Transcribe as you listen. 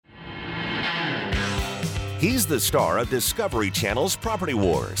He's the star of Discovery Channel's Property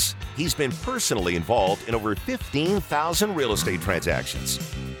Wars. He's been personally involved in over 15,000 real estate transactions.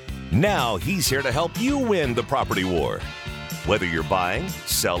 Now he's here to help you win the property war. Whether you're buying,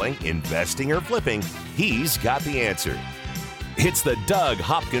 selling, investing, or flipping, he's got the answer. It's the Doug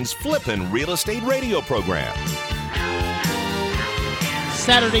Hopkins Flippin' Real Estate Radio Program.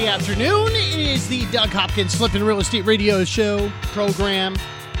 Saturday afternoon is the Doug Hopkins Flippin' Real Estate Radio Show program.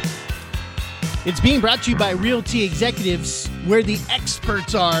 It's being brought to you by Realty Executives, where the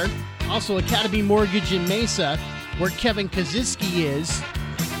experts are. Also, Academy Mortgage in Mesa, where Kevin Kaziski is.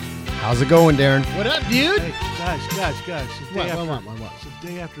 How's it going, Darren? What up, dude? Hey, guys. What? It's the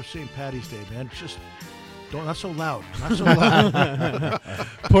day after St. Patty's Day, man. Just not so loud. Not so loud.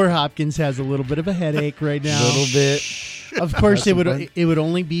 Poor Hopkins has a little bit of a headache right now. A little bit. Of course, it would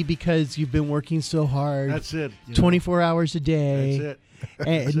only be because you've been working so hard. That's it. 24 hours a day. That's it.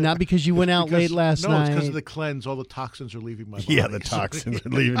 And not because you went out late last night. No, it's because of the cleanse. All the toxins are leaving my body. Yeah, the toxins are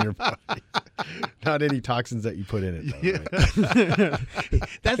leaving your body. Not any toxins that you put in it, though, right?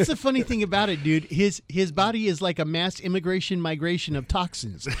 That's the funny thing about it, dude. His body is like a mass migration of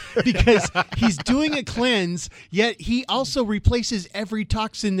toxins because he's doing a cleanse, yet he also replaces every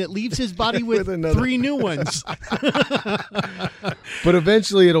toxin that leaves his body with three new ones. But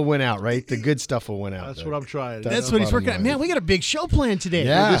eventually it'll win out, right? The good stuff will win out. That's what I'm trying. That's what he's working on. Man, we got a big show planned today.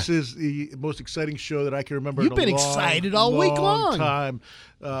 Yeah. Well, this is the most exciting show that I can remember. You've been excited all week long. Time.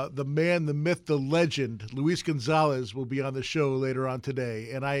 The man, the myth, the legend, Luis Gonzalez will be on the show later on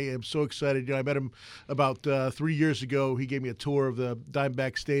today, and I am so excited. You know, I met him about 3 years ago. He gave me a tour of the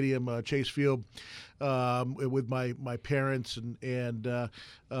Diamondback Stadium, Chase Field, with my parents, and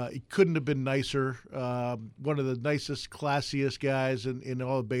it couldn't have been nicer. One of the nicest, classiest guys in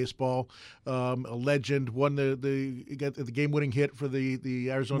all of baseball. A legend. Won the game-winning hit for the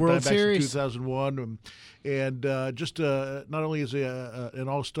Arizona World Diamondbacks Series. in 2001, and just not only is he an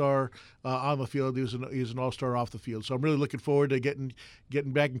all-star on the field, he's an all-star off the field. So I'm really looking forward to getting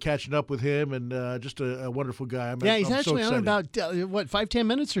back and catching up with him, and just a wonderful guy. He's I'm actually so on about 5-10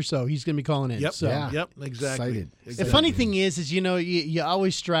 minutes or so. He's going to be calling in. Yep. So. Yeah. Yep, exactly. The funny thing is you know, you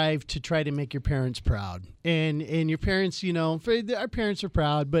always strive to try to make your parents proud. And your parents, you know, our parents are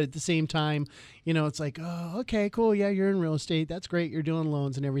proud, but at the same time, you know, it's like, oh, okay, cool. Yeah, you're in real estate. That's great. You're doing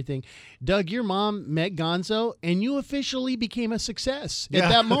loans and everything. Doug, your mom met Gonzo, and you officially became a success at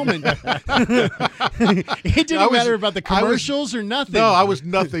that moment. It didn't matter about the commercials or nothing. No, I was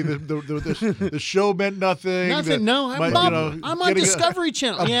nothing. The show meant nothing. Nothing. I'm on Discovery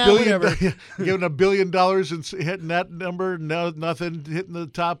Channel. Whatever. Giving $1 billion and hitting that number, no, nothing. Hitting the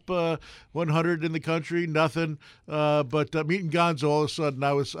top 100 in the country, nothing. But meeting Gonzo, all of a sudden,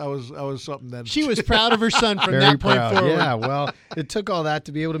 I was something then. She was proud of her son from Very that point proud. forward. Yeah, well, it took all that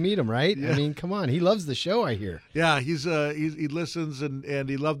to be able to meet him, right? Yeah. I mean, come on. He loves the show, I hear. Yeah, he listens and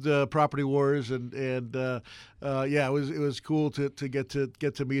he loved Property Wars and it was cool to get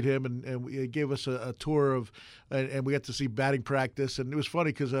to meet him and he gave us a tour of and we got to see batting practice, and it was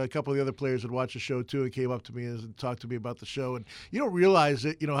funny because a couple of the other players had watched the show too and came up to me and talked to me about the show, and you don't realize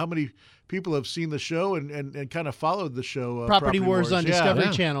it, you know, how many people have seen the show and kind of followed the show. Property Wars on Discovery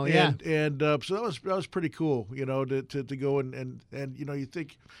Channel, and so that was pretty cool, you know, to go and you know, you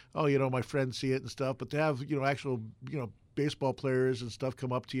think, oh, you know, my friends see it and stuff, but to have, you know, actual, you know, baseball players and stuff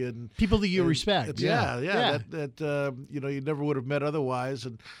come up to you and people that you respect. That you know, you never would have met otherwise,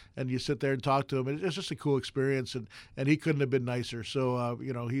 and you sit there and talk to him. It's just a cool experience, and he couldn't have been nicer. So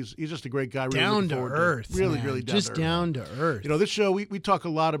you know, he's just a great guy. Really down to earth, really down to earth. You know, this show we talk a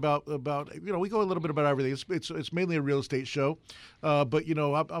lot about you know, we go a little bit about everything. It's mainly a real estate show, but you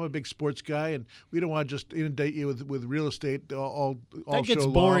know, I'm a big sports guy, and we don't want to just inundate you with real estate all that gets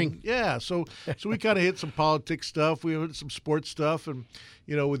show boring. long. Yeah, so we kind of hit some politics stuff. We hit some sports stuff, and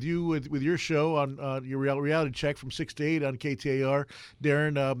you know, with your show on your reality check from 6 to 8 on KTAR,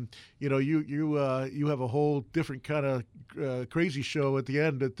 Darren, you know, you have a whole different kind of crazy show at the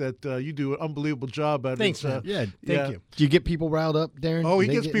end that you do an unbelievable job at. Thanks, man. Thank you. Do you get people riled up, Darren? Oh, he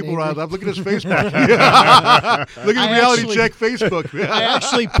gets people riled up. Look at his Facebook. Look at the reality check Facebook. I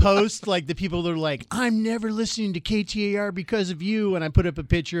actually post like the people that are like, I'm never listening to KTAR because of you, and I put up a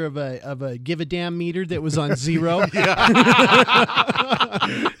picture of a give a damn meter that was on 0.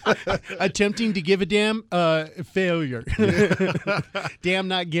 Attempting to give a damn, failure. Damn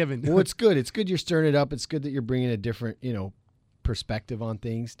not given. Well, it's good. It's good you're stirring it up. It's good that you're bringing a different, you know, perspective on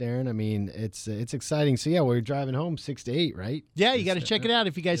things, Darren. I mean, it's exciting. So yeah, we're driving home 6 to 8, right? Yeah, you got to check it out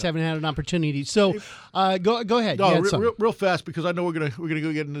if you guys haven't had an opportunity. So go ahead. No, real fast, because I know we're gonna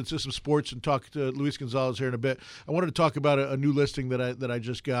go get into some sports and talk to Luis Gonzalez here in a bit. I wanted to talk about a new listing that I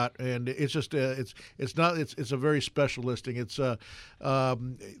just got, and it's just it's a very special listing. It's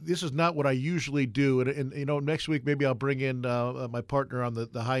this is not what I usually do, and you know, next week maybe I'll bring in my partner on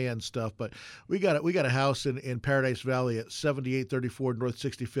the high end stuff. But we got a house in Paradise Valley at 7834 North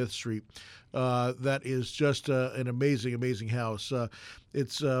 65th Street. That is just an amazing house.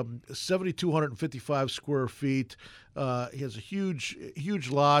 It's 7,255 square feet. He has a huge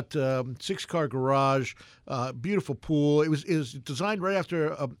lot, 6-car garage, beautiful pool. It was designed right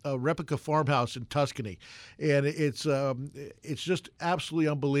after a replica farmhouse in Tuscany, and it's just absolutely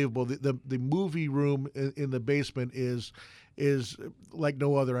unbelievable. The movie room in the basement is like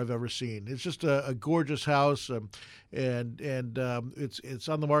no other I've ever seen. It's just a gorgeous house, and it's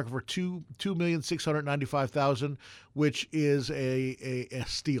on the market for $2,695,000, which is a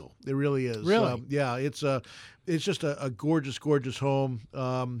steal. It really is. Really? Yeah. It's just a gorgeous home.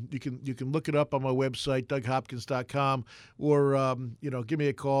 You can look it up on my website, DougHopkins.com, or give me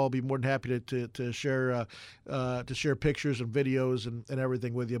a call. I'll be more than happy to share pictures and videos and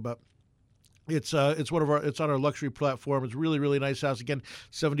everything with you. But it's on our luxury platform. It's a really nice house. Again,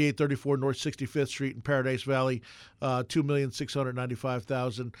 7834 North 65th Street in Paradise Valley,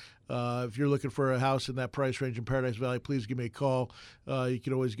 $2,695,000. If you're looking for a house in that price range in Paradise Valley, please give me a call. You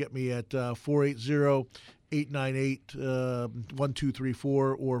can always get me at 480-898-1234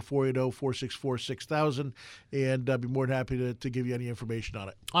 or 480-464-6000, and I'd be more than happy to give you any information on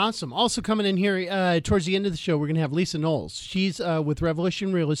it. Awesome. Also coming in here towards the end of the show, we're going to have Lisa Knowles. She's with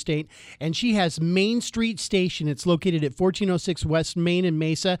Revolution Real Estate, and she has Main Street Station. It's located at 1406 West Main in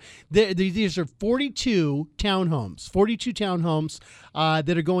Mesa. These are 42 townhomes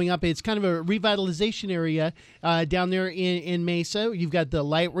that are going up. It's kind of a revitalization area down there in Mesa. You've got the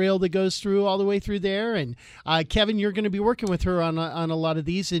light rail that goes through all the way through there, and Kevin, you're going to be working with her on a lot of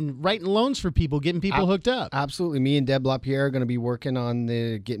these and writing loans for people, getting people hooked up. Absolutely. Me and Deb LaPierre are going to be working on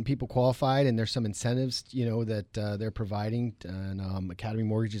getting people qualified, and there's some incentives, that they're providing, and Academy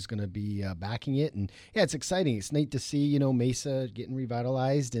Mortgage is going to be backing it. And yeah, it's exciting. It's neat to see, Mesa getting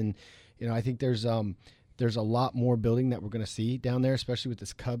revitalized, and I think there's a lot more building that we're going to see down there, especially with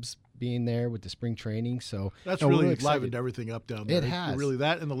this Cubs being there with the spring training. So that's really livened everything up down there. It has. Really,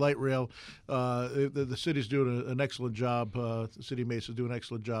 that and the light rail. The city's doing an excellent job. The city of Mesa is doing an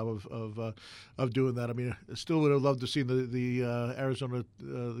excellent job of doing that. I mean, I still would have loved to see the Arizona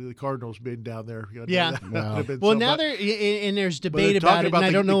the Cardinals being down there. Yeah. Wow. Well, now there's debate about it, and I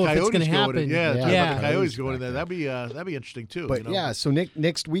don't know if it's going to happen. The Coyotes going in there. That'd be interesting too. But yeah, so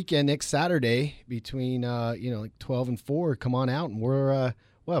next weekend, next Saturday, between like 12 and 4, come on out, and we'll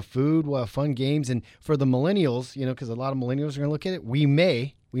have food, we'll have fun games, and for the millennials, because a lot of millennials are going to look at it, we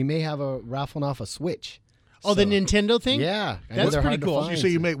may have a raffling off a Switch. Oh, the Nintendo thing? Yeah. That's pretty cool. You say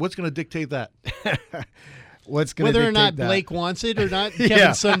you may. What's going to dictate that? Whether or not Blake wants it or not,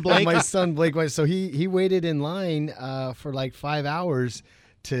 Kevin's son Blake. My son Blake. So he waited in line for like 5 hours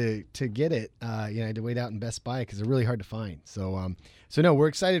to get it. I had to wait out in Best Buy because they're really hard to find. So no, we're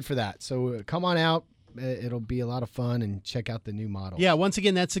excited for that. So come on out. It'll be a lot of fun, and check out the new model. Yeah, once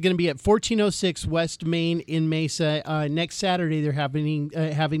again, that's going to be at 1406 West Main in Mesa. Next Saturday, they're having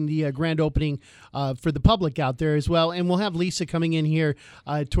the grand opening for the public out there as well. And we'll have Lisa coming in here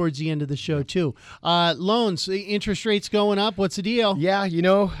towards the end of the show, too. Loans, interest rates going up. What's the deal? Yeah,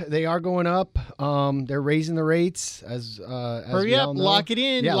 they are going up. They're raising the rates as Hurry we up, all know. lock it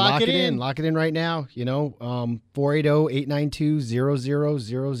in. Yeah, lock it in. Lock it in right now.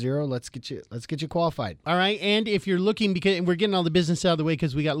 480-892-0000. Let's get you qualified. All right, and if you're looking, because we're getting all the business out of the way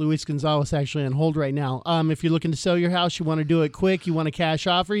because we got Luis Gonzalez actually on hold right now. If you're looking to sell your house, you want to do it quick, you want a cash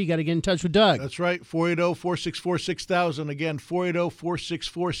offer, you got to get in touch with Doug. That's right, 480-464-6000. Again,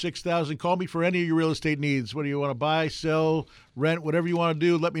 480-464-6000. Call me for any of your real estate needs. Whether you want to buy, sell, rent, whatever you want to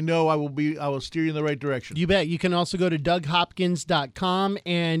do, let me know. I will steer you in the right direction. You bet. You can also go to DougHopkins.com,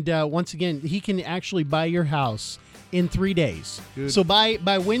 and once again, he can actually buy your house in 3 days. Good. So by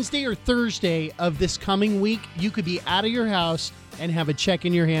Wednesday or Thursday of this coming week, you could be out of your house and have a check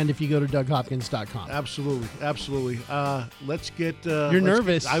in your hand if you go to DougHopkins.com. Absolutely. Let's get... You're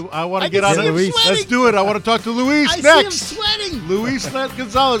nervous. I want to get on it. Let's do it. I want to talk to Luis next. See him sweating. Luis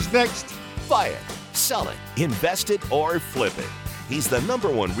Gonzalez next. Buy it, sell it, invest it, or flip it. He's the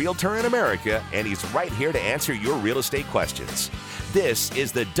 #1 realtor in America, and he's right here to answer your real estate questions. This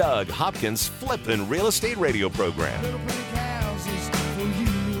is the Doug Hopkins Flippin' Real Estate Radio Program.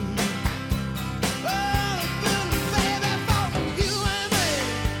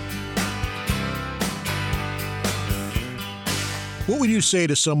 What would you say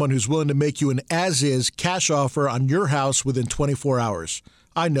to someone who's willing to make you an as-is cash offer on your house within 24 hours?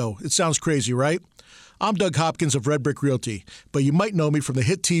 I know, it sounds crazy, right? I'm Doug Hopkins of Red Brick Realty, but you might know me from the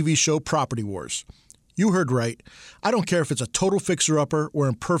hit TV show Property Wars. You heard right. I don't care if it's a total fixer-upper or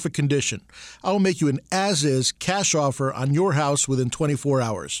in perfect condition. I will make you an as-is cash offer on your house within 24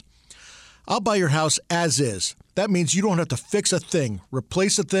 hours. I'll buy your house as is. That means you don't have to fix a thing,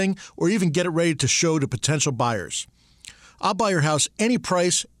 replace a thing, or even get it ready to show to potential buyers. I'll buy your house any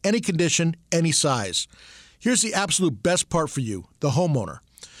price, any condition, any size. Here's the absolute best part for you, the homeowner.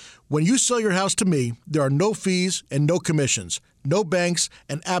 When you sell your house to me, there are no fees and no commissions, no banks,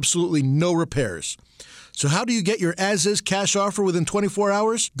 and absolutely no repairs. So how do you get your as-is cash offer within 24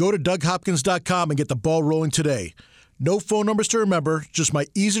 hours? Go to DougHopkins.com and get the ball rolling today. No phone numbers to remember, just my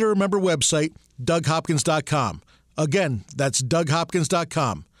easy-to-remember website, DougHopkins.com. Again, that's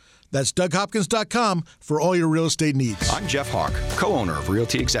DougHopkins.com. That's DougHopkins.com for all your real estate needs. I'm Jeff Hawk, co-owner of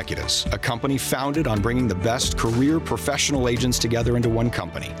Realty Executives, a company founded on bringing the best career professional agents together into one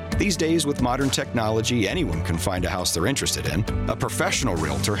company. These days, with modern technology, anyone can find a house they're interested in. A professional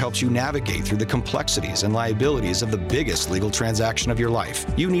realtor helps you navigate through the complexities and liabilities of the biggest legal transaction of your life.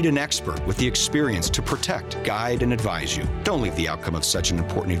 You need an expert with the experience to protect, guide, and advise you. Don't leave the outcome of such an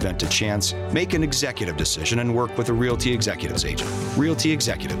important event to chance. Make an executive decision and work with a Realty Executives agent. Realty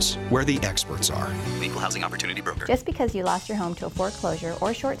Executives, where the experts are. Equal Housing Opportunity Broker. Just because you lost your home to a foreclosure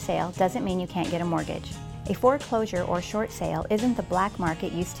or short sale doesn't mean you can't get a mortgage. A foreclosure or short sale isn't the black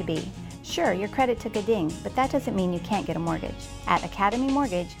market used to be. Sure, your credit took a ding, but that doesn't mean you can't get a mortgage. At Academy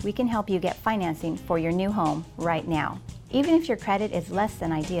Mortgage, we can help you get financing for your new home right now. Even if your credit is less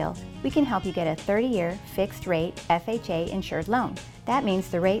than ideal, we can help you get a 30-year fixed-rate FHA insured loan. That means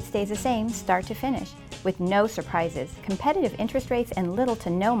the rate stays the same start to finish, with no surprises, competitive interest rates, and little to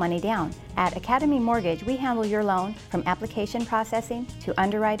no money down. At Academy Mortgage, we handle your loan from application processing to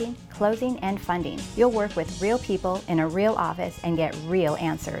underwriting, closing, and funding. You'll work with real people in a real office and get real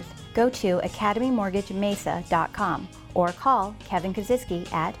answers. Go to academymortgagemesa.com or call Kevin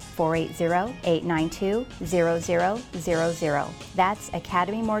Kaziski at 480-892-0000. That's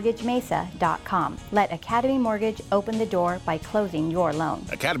academymortgagemesa.com. Let Academy Mortgage open the door by closing your loan.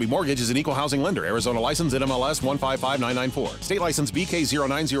 Academy Mortgage is an equal housing lender. Arizona license NMLS 155994. State license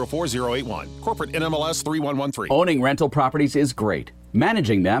BK0904081. Corporate NMLS 3113. Owning rental properties is great.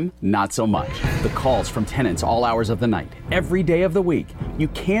 Managing them, not so much. The calls from tenants all hours of the night, every day of the week. You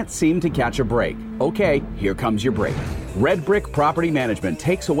can't seem to catch a break. Okay, here comes your break. Red Brick Property Management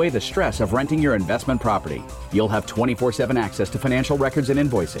takes away the stress of renting your investment property. You'll have 24/7 access to financial records and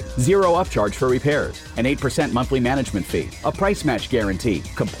invoicing, zero upcharge for repairs, an 8% monthly management fee, a price match guarantee,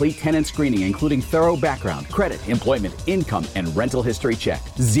 complete tenant screening including thorough background, credit, employment, income, and rental history check,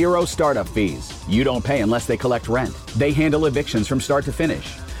 zero startup fees. You don't pay unless they collect rent. They handle evictions from start to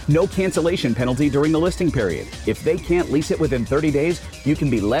finish. No cancellation penalty during the listing period. If they can't lease it within 30 days, you can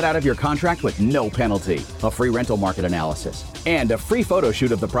be let out of your contract with no penalty. A free rental market analysis. And a free photo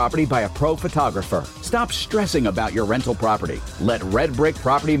shoot of the property by a pro photographer. Stop stressing about your rental property. Let Red Brick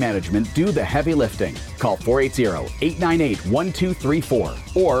Property Management do the heavy lifting. Call 480-898-1234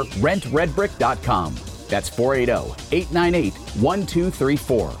 or rentredbrick.com. That's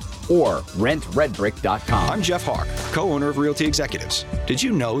 480-898-1234. or rentredbrick.com. I'm Jeff Hawk, co-owner of Realty Executives. Did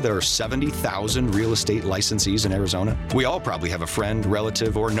you know there are 70,000 real estate licensees in Arizona? We all probably have a friend,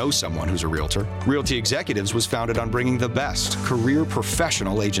 relative, or know someone who's a realtor. Realty Executives was founded on bringing the best career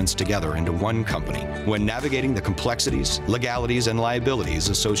professional agents together into one company. When navigating the complexities, legalities, and liabilities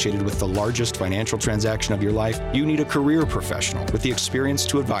associated with the largest financial transaction of your life, you need a career professional with the experience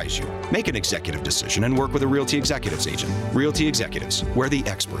to advise you. Make an executive decision and work with a Realty Executives agent. Realty Executives, where the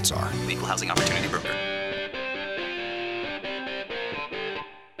experts are. Equal Housing Opportunity Broker.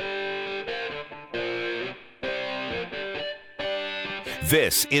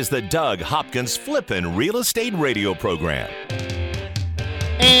 This is the Doug Hopkins Flippin' Real Estate Radio Program.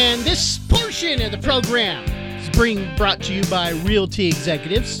 And this portion of the program is brought to you by Realty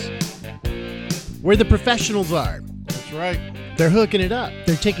Executives, where the professionals are. That's right. They're hooking it up.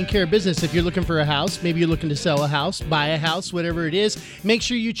 They're taking care of business. If you're looking for a house, maybe you're looking to sell a house, buy a house, whatever it is, make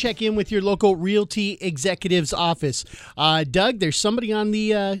sure you check in with your local Realty Executives office. Doug, there's somebody on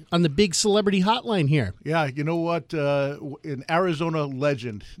the big celebrity hotline here. Yeah, you know what? An Arizona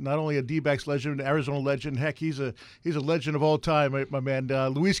legend, not only a D-backs legend, an Arizona legend. Heck, he's a legend of all time, my man.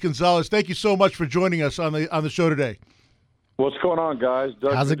 Luis Gonzalez, thank you so much for joining us on the show today. What's going on, guys?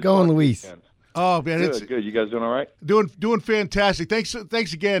 Doug, How's it going, Luis? Oh man, Good. You guys doing all right? Doing fantastic. Thanks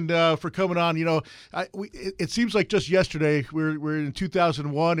again for coming on. You know, it seems like just yesterday we're in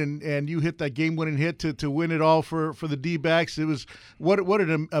 2001, and you hit that game-winning hit to win it all for the D-backs. It was what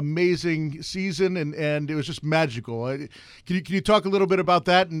an amazing season, and it was just magical. Can you talk a little bit about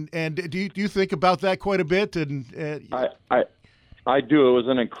that? And do you think about that quite a bit? And I do. It was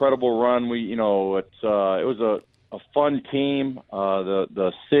an incredible run. It was a fun team.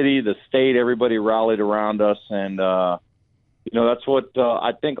 The city, the state, everybody rallied around us, and that's what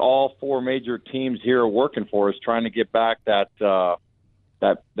I think all four major teams here are working for, is trying to get back that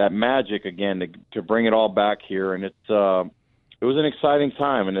magic again, to bring it all back here. And it was an exciting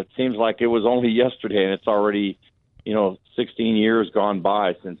time, and it seems like it was only yesterday, and it's already 16 years gone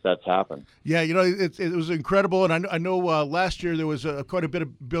by since that's happened. Yeah, it was incredible, and I know last year there was quite a bit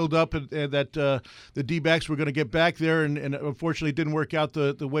of build-up and that the D-backs were going to get back there, and unfortunately it didn't work out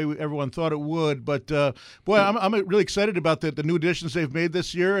the way everyone thought it would. But, boy, I'm really excited about the new additions they've made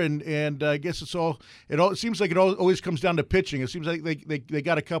this year, and I guess it seems like it always comes down to pitching. It seems like they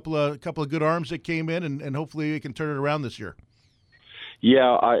got a couple of good arms that came in, and hopefully they can turn it around this year.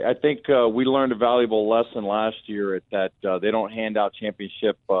 Yeah, I think we learned a valuable lesson last year that they don't hand out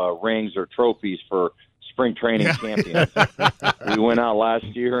championship rings or trophies for spring training champions. We went out last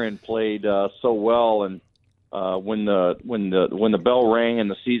year and played so well, and when the bell rang and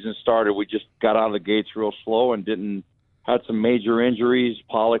the season started, we just got out of the gates real slow and had some major injuries.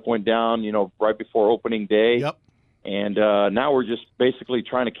 Pollock went down, right before opening day. Yep. And now we're just basically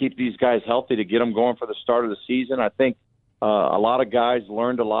trying to keep these guys healthy to get them going for the start of the season. I think a lot of guys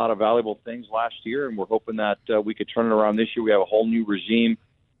learned a lot of valuable things last year, and we're hoping that we could turn it around this year. We have a whole new regime,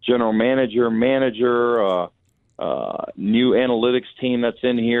 general manager, new analytics team that's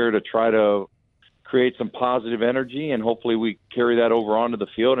in here to try to create some positive energy, and hopefully we carry that over onto the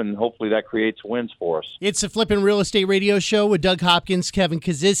field, and hopefully that creates wins for us. It's the Flippin' Real Estate Radio Show with Doug Hopkins, Kevin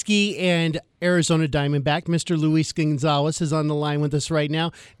Kaziski, and Arizona Diamondback. Mr. Luis Gonzalez is on the line with us right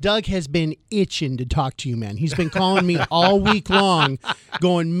now. Doug has been itching to talk to you, man. He's been calling me all week long,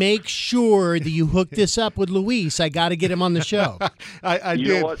 going, make sure that you hook this up with Luis. I got to get him on the show. I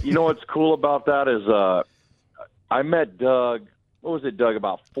did. You know what's cool about that is I met Doug. What was it, Doug,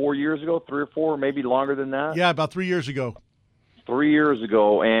 about 4 years ago, 3 or 4, maybe longer than that? Yeah, about 3 years ago. 3 years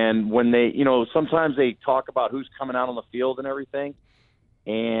ago, and when they, sometimes they talk about who's coming out on the field and everything,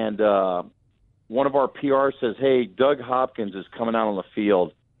 and one of our PRs says, hey, Doug Hopkins is coming out on the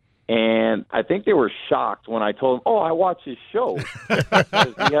field, and I think they were shocked when I told them, I watch his show.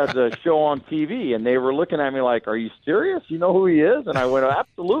 Because he has a show on TV, and they were looking at me like, are you serious? You know who he is? And I went,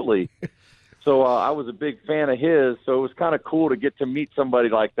 absolutely. So I was a big fan of his, so it was kind of cool to get to meet somebody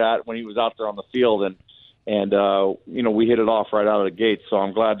like that when he was out there on the field, and we hit it off right out of the gate. So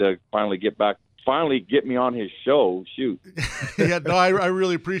I'm glad to finally get me on his show. Shoot. Yeah, no, I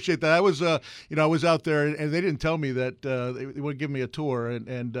really appreciate that. I was out there, and they didn't tell me that they would give me a tour,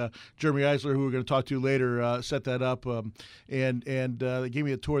 and Jeremy Eisler, who we're going to talk to later, set that up, and they gave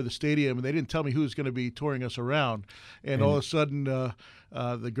me a tour of the stadium, and they didn't tell me who was going to be touring us around, and all of a sudden,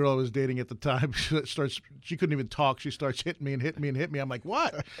 the girl I was dating at the time, she couldn't even talk. She starts hitting me. I'm like,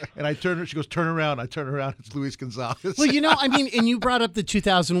 what? And I turn her, she goes, turn around. I turn around. It's Luis Gonzalez. Well, and you brought up the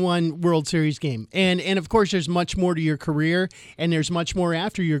 2001 World Series game. And of course, there's much more to your career, and there's much more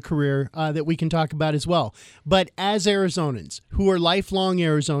after your career that we can talk about as well. But as Arizonans, who are lifelong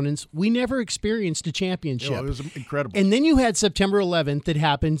Arizonans, we never experienced a championship. It was incredible. And then you had September 11th that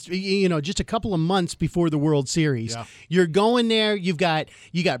happened, just a couple of months before the World Series. Yeah. You're going there. You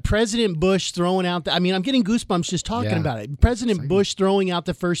got President Bush throwing out I'm getting goosebumps just talking about it. President Bush throwing out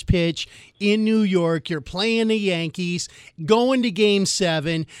the first pitch in New York. You're playing the Yankees, going to Game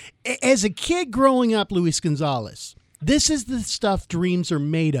 7. As a kid growing up, Luis Gonzalez, this is the stuff dreams are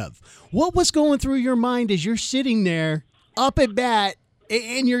made of. What was going through your mind as you're sitting there up at bat?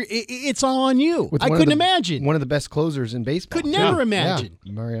 And it's all on you. I couldn't imagine. One of the best closers in baseball. Could never imagine.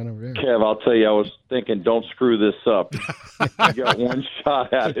 Yeah. Mariano Rivera. Kev, I'll tell you, I was thinking, don't screw this up. You got one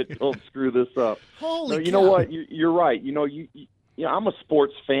shot at it. Don't screw this up. Holy cow. You know what? You're right. I'm a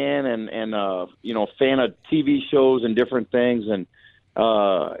sports fan and fan of TV shows and different things, and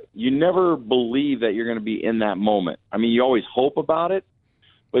you never believe that you're going to be in that moment. You always hope about it.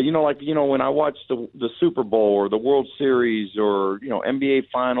 But, when I watch the Super Bowl or the World Series or, NBA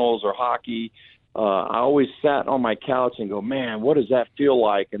Finals or hockey, I always sat on my couch and go, man, what does that feel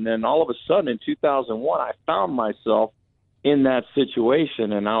like? And then all of a sudden in 2001, I found myself in that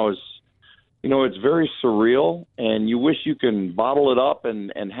situation. And I was, it's very surreal. And you wish you can bottle it up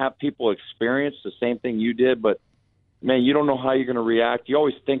and have people experience the same thing you did. But man, you don't know how you're going to react. You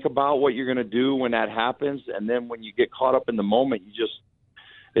always think about what you're going to do when that happens, and then when you get caught up in the moment,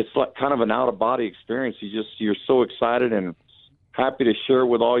 it's like kind of an out-of-body experience. You're so excited and happy to share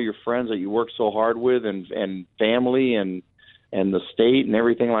with all your friends that you work so hard with, and family and the state and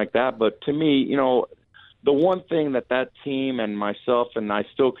everything like that. But to me, the one thing that team and myself and I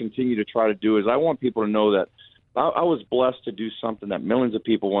still continue to try to do is I want people to know that I was blessed to do something that millions of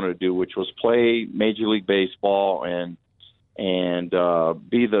people wanted to do, which was play Major League Baseball and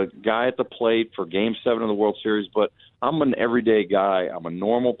be the guy at the plate for Game 7 of the World Series. But I'm an everyday guy. I'm a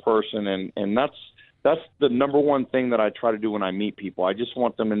normal person, and that's the number one thing that I try to do when I meet people. I just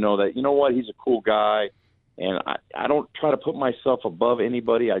want them to know that, you know what, he's a cool guy, and I don't try to put myself above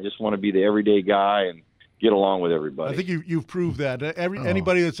anybody. I just want to be the everyday guy and get along with everybody. I think you've proved that.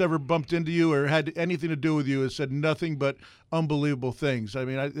 Anybody that's ever bumped into you or had anything to do with you has said nothing but unbelievable things. I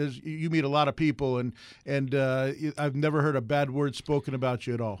mean, you meet a lot of people, and I've never heard a bad word spoken about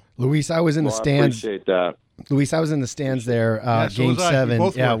you at all. Luis, I was in the stands. I appreciate that. Luis, I was in the stands there, Game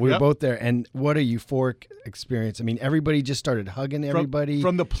 7. We were both there, and what a euphoric experience! I mean, everybody just started hugging everybody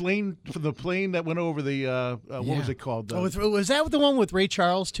from the plane that went over the what was it called? Was that the one with Ray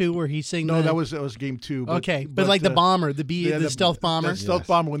Charles too, where he sang? No, that was Game 2. But like the bomber, the stealth bomber, the stealth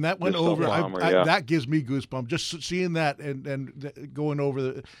bomber. When that went over, that gives me goosebumps. Just seeing that and going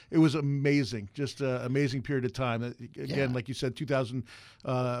over it was amazing. Just an amazing period of time. Again, like you said, 2000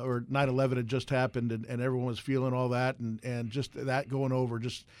 or 9/11 had just happened, and everyone was feeling all that, and just that going over.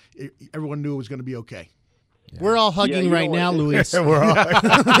 Everyone knew it was going to be okay. Yeah. We're all hugging right now, Luis. We're all.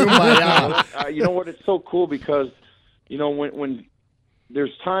 You know what? It's so cool because, when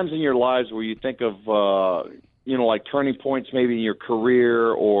there's times in your lives where you think of, like turning points maybe in your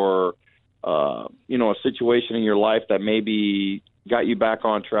career or, a situation in your life that maybe got you back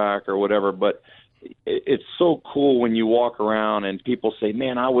on track or whatever. But it's so cool when you walk around and people say,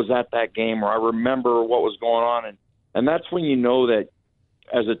 man, I was at that game, or I remember what was going on. And that's when you know that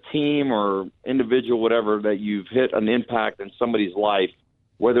as a team or individual, whatever, that you've hit an impact in somebody's life,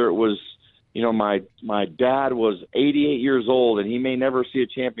 whether it was, my dad was 88 years old and he may never see a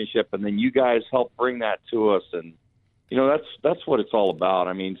championship, and then you guys helped bring that to us. And, that's what it's all about.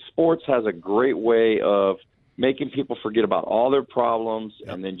 I mean, sports has a great way of making people forget about all their problems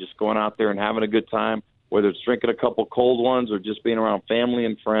and then just going out there and having a good time, whether it's drinking a couple cold ones or just being around family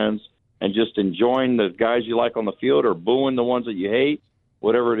and friends and just enjoying the guys you like on the field or booing the ones that you hate.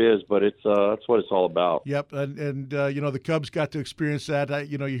 Whatever it is, but that's what it's all about. Yep, and the Cubs got to experience that.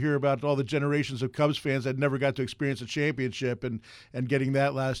 You hear about all the generations of Cubs fans that never got to experience a championship, and getting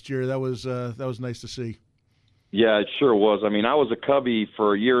that last year, that was nice to see. Yeah, it sure was. I mean, I was a Cubby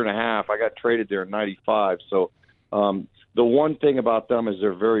for a year and a half. I got traded there in '95. So the one thing about them is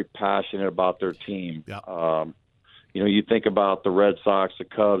they're very passionate about their team. Yeah. You think about the Red Sox, the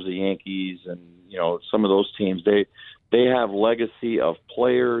Cubs, the Yankees, and some of those teams. They have legacy of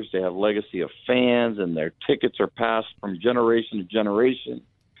players, they have legacy of fans, and their tickets are passed from generation to generation.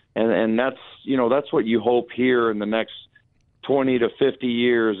 And that's what you hope here in the next 20 to 50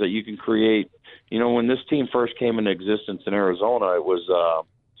 years that you can create. When this team first came into existence in Arizona, it was,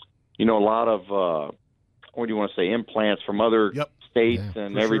 a lot of, what do you want to say, implants from other states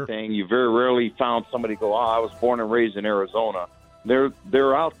and everything. Sure. You very rarely found somebody go, I was born and raised in Arizona.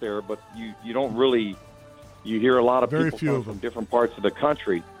 They're out there, but you don't really. You hear a lot of people from different parts of the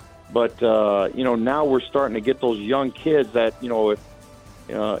country. But, now we're starting to get those young kids that, if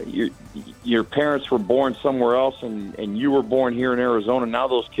your parents were born somewhere else and you were born here in Arizona, now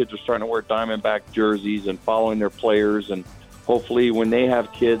those kids are starting to wear Diamondback jerseys and following their players. And hopefully when they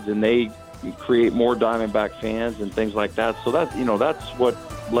have kids and they create more Diamondback fans and things like that. So that's what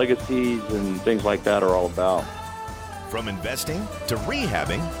legacies and things like that are all about. From investing to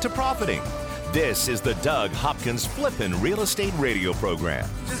rehabbing to profiting. This is the Doug Hopkins Flippin' Real Estate Radio Program.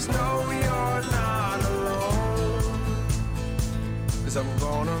 Just know you're not alone, 'cause I'm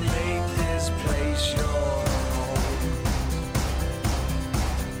gonna make this place your home.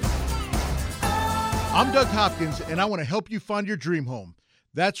 I'm Doug Hopkins, and I want to help you find your dream home.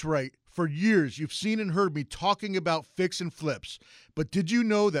 That's right. For years, you've seen and heard me talking about fix and flips. But did you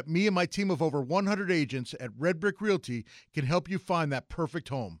know that me and my team of over 100 agents at Red Brick Realty can help you find that perfect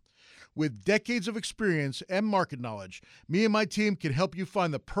home? With decades of experience and market knowledge, me and my team can help you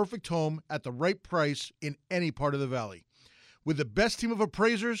find the perfect home at the right price in any part of the valley. With the best team of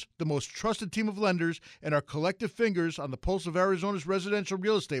appraisers, the most trusted team of lenders, and our collective fingers on the pulse of Arizona's residential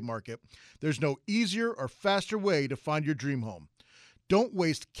real estate market, there's no easier or faster way to find your dream home. Don't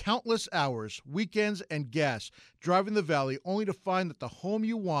waste countless hours, weekends, and gas driving the Valley only to find that the home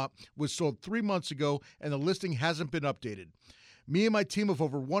you want was sold 3 months ago and the listing hasn't been updated. Me and my team of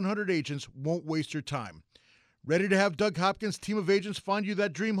over 100 agents won't waste your time. Ready to have Doug Hopkins' team of agents find you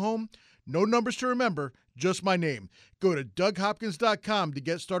that dream home? No numbers to remember, just my name. Go to DougHopkins.com to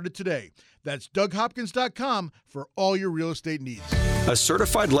get started today. That's DougHopkins.com for all your real estate needs. A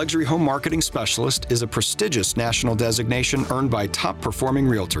certified luxury home marketing specialist is a prestigious national designation earned by top-performing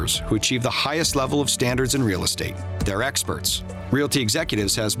realtors who achieve the highest level of standards in real estate. They're experts. Realty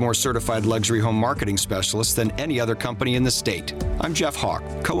Executives has more certified luxury home marketing specialists than any other company in the state. I'm Jeff Hawk,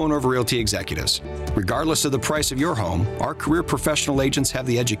 co-owner of Realty Executives. Regardless of the price of your home, our career professional agents have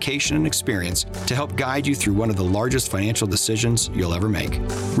the education and experience to help guide you through one of the largest financial decisions you'll ever make.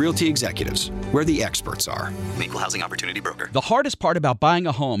 Realty Executives, where the experts are. Equal Housing Opportunity Broker. The hardest part about buying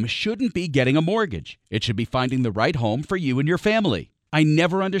a home shouldn't be getting a mortgage. It should be finding the right home for you and your family. I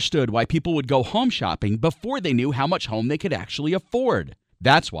never understood why people would go home shopping before they knew how much home they could actually afford.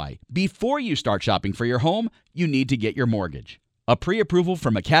 That's why, before you start shopping for your home, you need to get your mortgage. A pre-approval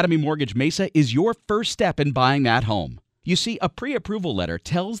from Academy Mortgage Mesa is your first step in buying that home. You see, a pre-approval letter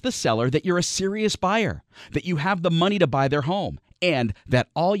tells the seller that you're a serious buyer, that you have the money to buy their home, and that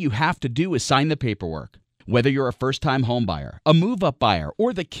all you have to do is sign the paperwork. Whether you're a first-time home buyer, a move-up buyer,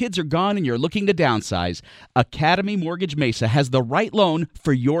 or the kids are gone and you're looking to downsize, Academy Mortgage Mesa has the right loan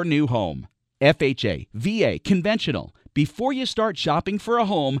for your new home. FHA, VA, conventional. Before you start shopping for a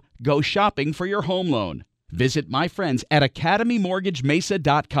home, go shopping for your home loan. Visit my friends at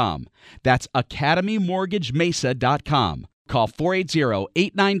academymortgagemesa.com. That's academymortgagemesa.com. Call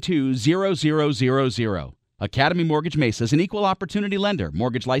 480-892-0000. Academy Mortgage Mesa is an equal opportunity lender.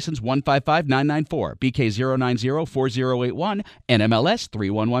 Mortgage license 155994, BK0904081, NMLS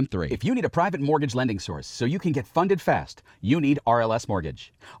 3113. If you need a private mortgage lending source so you can get funded fast, you need RLS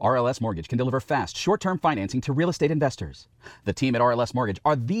Mortgage. RLS Mortgage can deliver fast, short-term financing to real estate investors. The team at RLS Mortgage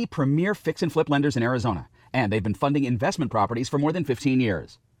are the premier fix and flip lenders in Arizona, and they've been funding investment properties for more than 15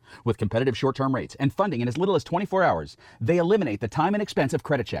 years. With competitive short-term rates and funding in as little as 24 hours, they eliminate the time and expense of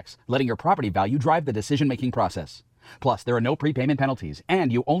credit checks, letting your property value drive the decision-making process. Plus, there are no prepayment penalties,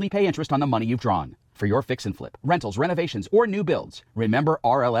 and you only pay interest on the money you've drawn. For your fix and flip, rentals, renovations, or new builds, remember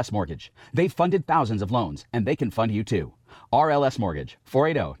RLS Mortgage. They've funded thousands of loans, and they can fund you too. RLS Mortgage,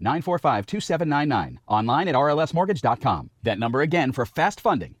 480-945-2799. Online at rlsmortgage.com. That number again for fast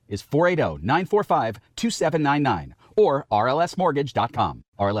funding is 480-945-2799 or rlsmortgage.com.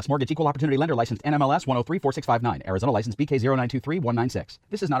 RLS Mortgage, equal opportunity lender, licensed NMLS 1034659, Arizona license BK0923196.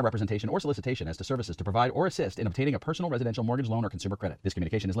 This is not a representation or solicitation as to services to provide or assist in obtaining a personal residential mortgage loan or consumer credit. This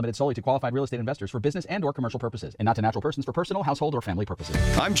communication is limited solely to qualified real estate investors for business and or commercial purposes and not to natural persons for personal, household, or family purposes.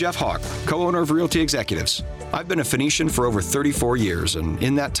 I'm Jeff Hawk, co-owner of Realty Executives. I've been a Phoenician for over 34 years, and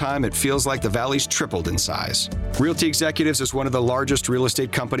in that time, it feels like the Valley's tripled in size. Realty Executives is one of the largest real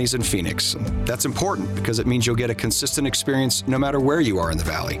estate companies in Phoenix. That's important because it means you'll get a consistent experience no matter where you are in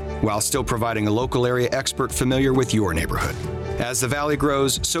the Valley, while still providing a local area expert familiar with your neighborhood. As the Valley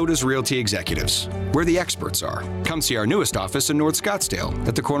grows, so does Realty Executives, where the experts are. Come see our newest office in North Scottsdale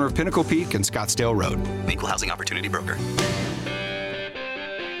at the corner of Pinnacle Peak and Scottsdale Road. Equal Housing Opportunity Broker.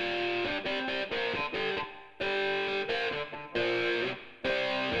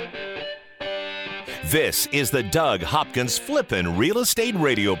 This is the Doug Hopkins Flippin' Real Estate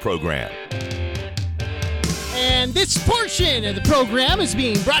Radio Program. And this portion of the program is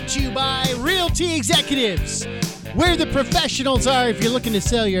being brought to you by Realty Executives, where the professionals are. If you're looking to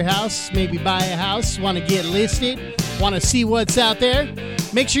sell your house, maybe buy a house, want to get listed, want to see what's out there,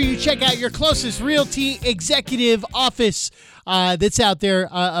 make sure you check out your closest Realty Executive office that's out there,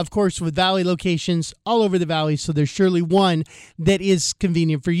 of course, with Valley locations all over the Valley, so there's surely one that is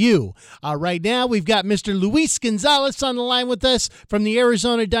convenient for you. Right now, we've got Mr. Luis Gonzalez on the line with us from the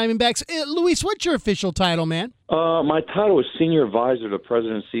Arizona Diamondbacks. Luis, what's your official title, man? My title is Senior Advisor to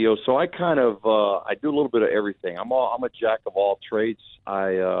President and CEO, so I kind of I do a little bit of everything. I'm a jack of all trades.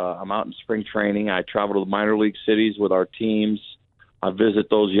 I'm out in spring training. I travel to the minor league cities with our teams. I visit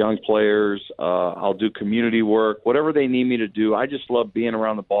those young players. I'll do community work, whatever they need me to do. I just love being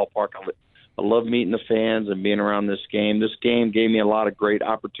around the ballpark. I love meeting the fans and being around this game. This game gave me a lot of great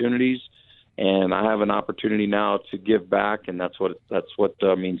opportunities, and I have an opportunity now to give back, and that's what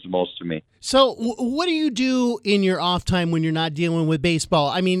means the most to me. So, what do you do in your off time when you're not dealing with baseball?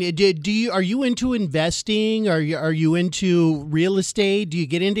 I mean, are you into investing? Are you into real estate? Do you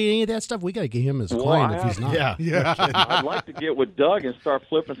get into any of that stuff? We got to get him as a client if he's not. Yeah. I'd like to get with Doug and start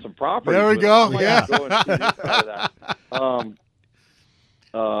flipping some property. There we go. Yeah. Go and see this side of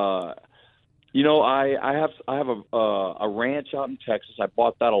that. You know, I have a ranch out in Texas. I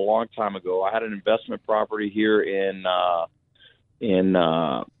bought that a long time ago. I had an investment property here in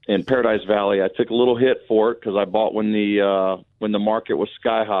Paradise Valley. I took a little hit for it because I bought when the market was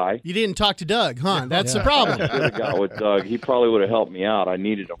sky high. You didn't talk to Doug, huh? That's the problem. I should have got with Doug. He probably would have helped me out. I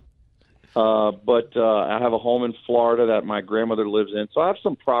needed him. But I have a home in Florida that my grandmother lives in. So I have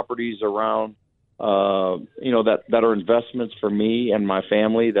some properties around, that are investments for me and my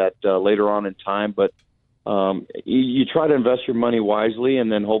family that later on in time. But you try to invest your money wisely,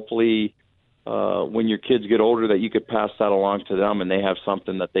 and then hopefully when your kids get older that you could pass that along to them and they have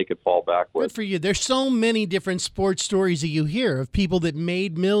something that they could fall back with. Good for you. There's so many different sports stories that you hear of people that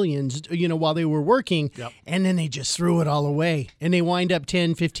made millions, while they were working, and then they just threw it all away. And they wind up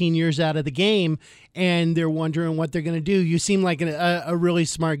 10, 15 years out of the game, and they're wondering what they're going to do. You seem like a really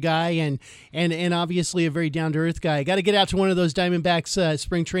smart guy and obviously a very down-to-earth guy. Got to get out to one of those Diamondbacks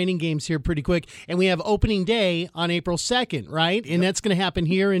spring training games here pretty quick. And we have opening day on April 2nd, right? And that's going to happen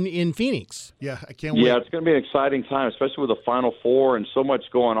here in Phoenix. Yeah, I can't wait. Yeah, it's going to be an exciting time, especially with the Final Four and so much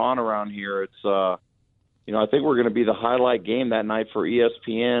going on around here. It's, I think we're going to be the highlight game that night for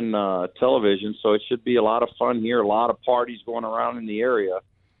ESPN television. So it should be a lot of fun here, a lot of parties going around in the area.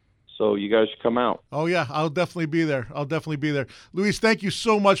 So you guys should come out. Oh, yeah, I'll definitely be there. Luis, thank you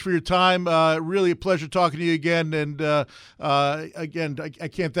so much for your time. Really a pleasure talking to you again. And, again, I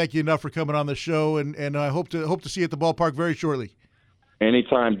can't thank you enough for coming on the show, and I hope to see you at the ballpark very shortly.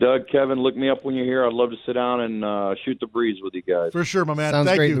 Anytime. Doug, Kevin, look me up when you're here. I'd love to sit down and shoot the breeze with you guys. For sure, my man. Sounds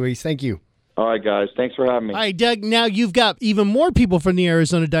Thank great, you. Luis. Thank you. All right, guys. Thanks for having me. All right, Doug, now you've got even more people from the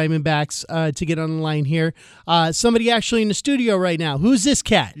Arizona Diamondbacks to get on the line here. Somebody actually in the studio right now. Who's this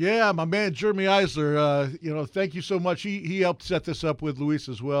cat? Yeah, my man, Jeremy Eisler. Thank you so much. He helped set this up with Luis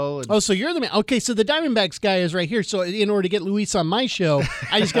as well. And Oh, so you're the man. Okay, so the Diamondbacks guy is right here. So in order to get Luis on my show,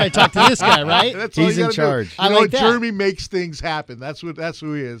 I just got to talk to this guy, right? That's all He's you in gotta charge. do. I like that. Jeremy makes things happen. That's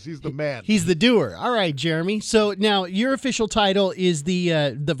who he is. He's the man. He's the doer. All right, Jeremy. So now your official title is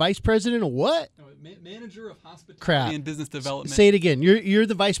the vice president of what? Manager of Hospitality Crap. and Business Development. Say it again. You're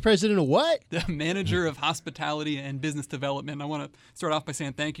the vice president of what? The Manager of Hospitality and Business Development. I want to start off by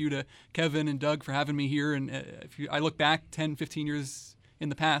saying thank you to Kevin and Doug for having me here. And I look back 10, 15 years in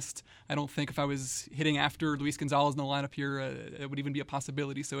the past, I don't think if I was hitting after Luis Gonzalez in the lineup here, it would even be a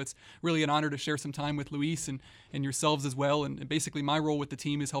possibility. So it's really an honor to share some time with Luis and yourselves as well. And basically my role with the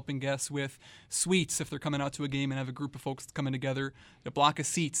team is helping guests with suites if they're coming out to a game and have a group of folks coming together, a block of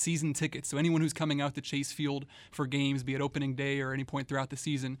seats, season tickets. So anyone who's coming out to Chase Field for games, be it opening day or any point throughout the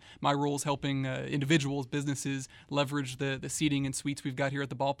season, my role is helping individuals, businesses leverage the seating and suites we've got here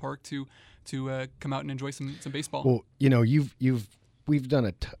at the ballpark to come out and enjoy some baseball. Well, we've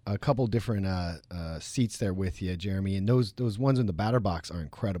done a couple different seats there with you, Jeremy, and those ones in the batter box are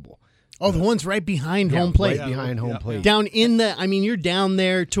incredible. Oh, the one's right behind home plate. Right behind home plate. Down in you're down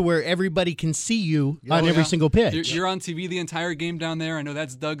there to where everybody can see you on every single pitch. You're on TV the entire game down there. I know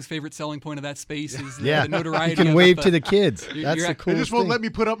that's Doug's favorite selling point of that space is the notoriety. You can wave to the kids. That's the coolest They just won't thing. let me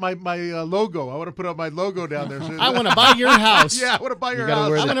put up my logo. I want to put up my logo down there. So I want to buy your house. Yeah, I want to buy your gotta house.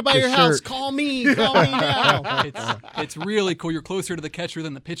 wear I want to buy your house. Call me now. It's really cool. You're closer to the catcher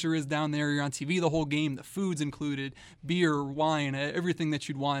than the pitcher is down there. You're on TV the whole game. The food's included, beer, wine, everything that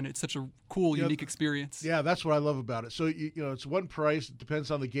you'd want. It's such a cool, unique experience. Yeah, that's what I love about it. So it's one price. It depends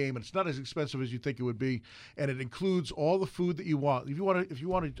on the game, and it's not as expensive as you think it would be. And it includes all the food that you want. If you want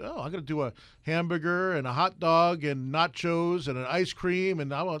to, I'm going to do a hamburger and a hot dog and nachos and an ice cream,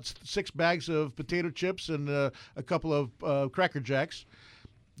 and I want 6 bags of potato chips and a couple of Cracker Jacks.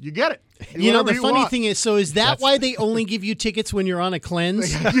 You get it. The funny thing is, so is that's why they only give you tickets when you're on a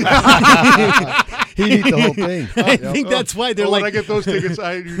cleanse? He'd eat the whole thing. I think that's why they're when I get those tickets,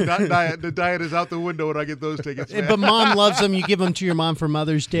 the diet is out the window when I get those tickets. Man. But mom loves them. You give them to your mom for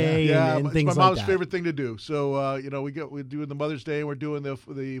Mother's Day and things like that. It's my mom's favorite thing to do. So we're doing the Mother's Day and we're doing the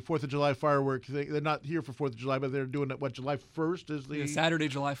 4th of July fireworks. They're not here for 4th of July, but they're doing it. July 1st is the Saturday,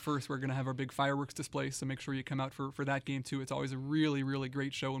 July 1st. We're going to have our big fireworks display. So make sure you come out for that game too. It's always a really, really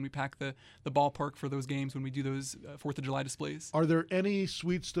great show when we pack the ballpark for those games when we do those 4th of July displays. Are there any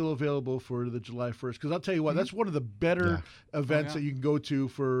suites still available for the July 1st? Because I'll tell you what, that's one of the better events that you can go to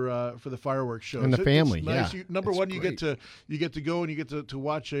for the fireworks show. And the family, it's nice. yeah. Number one, you get to go and you get to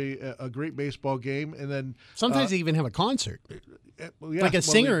watch a great baseball game, and then sometimes they even have a concert. Like a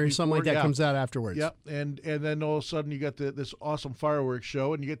singer or something like that comes out afterwards. Yep, and then all of a sudden you got this awesome fireworks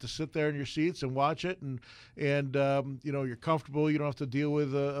show, and you get to sit there in your seats and watch it, and you're comfortable. You don't have to deal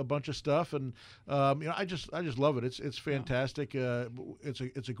with a bunch of stuff, and I just love it. It's fantastic.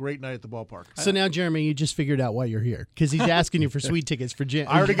 It's a great night at the ballpark. So now, Jeremy, you just figured out why you're here because he's asking you for sweet tickets for Jim.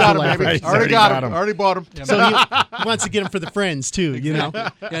 I already got him, baby. Right. I already got him. Already bought him. Yeah, So he wants to get them for the friends too, you know. Yeah,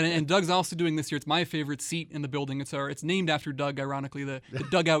 and Doug's also doing this year. It's my favorite seat in the building. It's named after Doug, ironically, the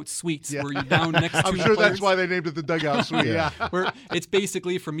dugout suites where you're down next to I'm the sure players. that's why they named it the dugout suite. Yeah. Where it's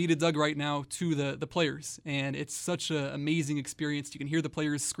basically from me to Doug right now to the players, and it's such an amazing experience. You can hear the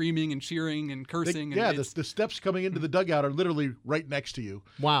players screaming and cheering and cursing. Yeah, and the steps coming into the dugout are literally right next to you.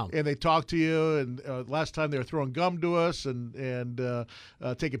 Wow. And they talk to you. And last time they were throwing gum to us and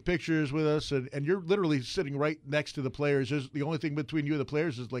taking pictures with us. And you're literally sitting right next to the players. The only thing between you and the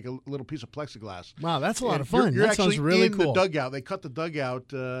players is like a little piece of plexiglass. Wow, that's a lot And of fun. You're That actually sounds really in cool. the dugout. They cut the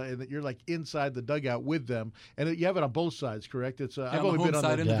dugout, and you're like inside the dugout with them. And you have it on both sides, correct? It's I've on the only home been on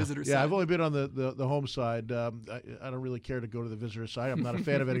side the and the visitor side. Yeah, I've only been on the home side. I don't really care to go to the visitor side. I'm not a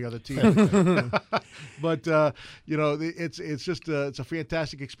fan of any other team. But it's just it's a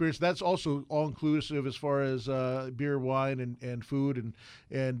fantastic experience. That's also all inclusive as far as beer, wine, and food,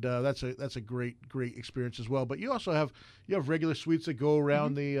 and that's a great experience as well. But you also have regular suites that go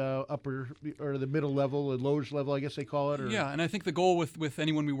around the upper or the middle level and lower level, I guess they call it. Or, Yeah, and I think the goal with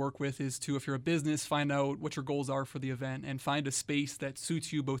anyone we work with is to, if you're a business, find out what your goals are for the event and find a space that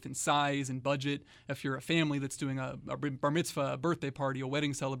suits you both in size and budget. If you're a family that's doing a bar mitzvah, a birthday party, a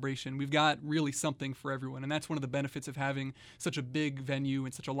wedding celebration, we've got really something for everyone. And that's one of the benefits of having such a big venue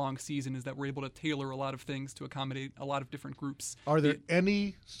and such a long season is that we're able to tailor a lot of things to accommodate a lot of different groups. Are there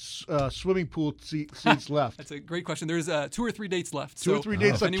any swimming pool seats left? That's a great question. There's 2 or 3 dates left. Two or three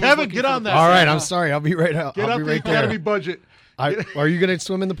dates if left. anyone's Kevin, looking get for on the that. All best- right, I'm sorry. I'll be right out. Get I'll out be the right academy there. budget. Are you going to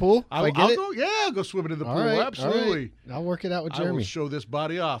swim in the pool? I'll If I get it? go. Yeah, I'll go swimming in the All pool. right, Absolutely. all right. I'll work it out with I will Jeremy. show this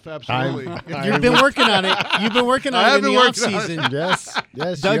body off. Absolutely. You've been working on it. You've been working on I it have in been the off working on it. season. Yes.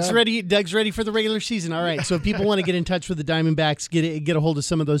 Doug's yeah. ready. Doug's ready for the regular season. All right. So if people want to get in touch with the Diamondbacks, get a hold of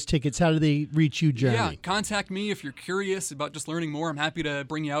some of those tickets. How do they reach you, Jeremy? Yeah, contact me if you're curious about just learning more. I'm happy to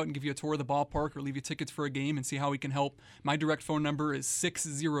bring you out and give you a tour of the ballpark or leave you tickets for a game and see how we can help. My direct phone number is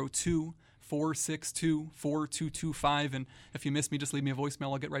 602-462-4225. And if you miss me, just leave me a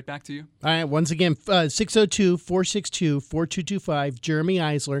voicemail. I'll get right back to you. All right. Once again, 602-462-4225. Jeremy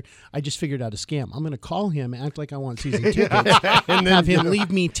Eisler. I just figured out a scam. I'm going to call him, act like I want season tickets, and have him leave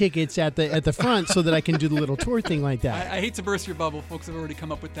me tickets at the front so that I can do the little tour thing like that. I hate to burst your bubble. Folks have already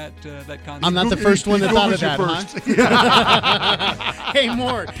come up with that concept. I'm not the first one that thought of that, First. huh? Hey,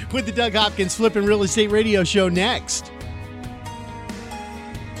 more with the Doug Hopkins Flippin' Real Estate Radio Show next.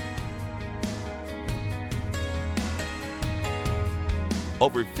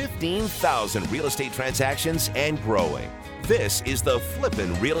 Over 15,000 real estate transactions and growing. This is the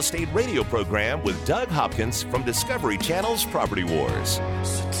Flippin' Real Estate Radio program with Doug Hopkins from Discovery Channel's Property Wars.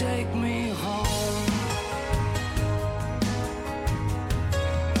 So take me home.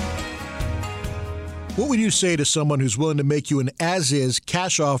 What would you say to someone who's willing to make you an as-is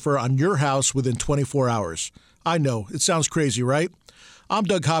cash offer on your house within 24 hours? I know, it sounds crazy, right? I'm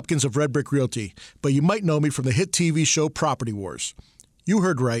Doug Hopkins of Red Brick Realty, but you might know me from the hit TV show Property Wars. You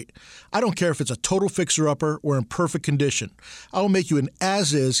heard right. I don't care if it's a total fixer-upper or in perfect condition. I will make you an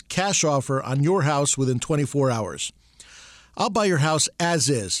as-is cash offer on your house within 24 hours. I'll buy your house as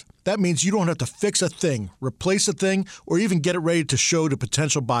is. That means you don't have to fix a thing, replace a thing, or even get it ready to show to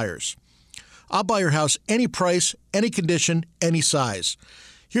potential buyers. I'll buy your house any price, any condition, any size.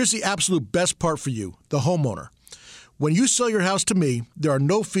 Here's the absolute best part for you, the homeowner. When you sell your house to me, there are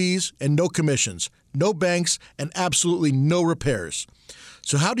no fees and no commissions, no banks, and absolutely no repairs.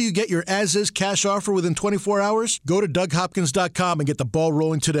 So how do you get your as-is cash offer within 24 hours? Go to DougHopkins.com and get the ball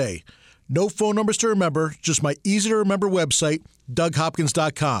rolling today. No phone numbers to remember, just my easy-to-remember website,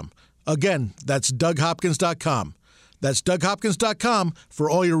 DougHopkins.com. Again, that's DougHopkins.com. That's DougHopkins.com for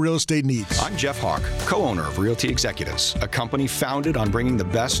all your real estate needs. I'm Jeff Hawk, co-owner of Realty Executives, a company founded on bringing the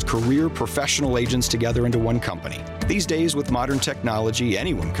best career professional agents together into one company. These days, with modern technology,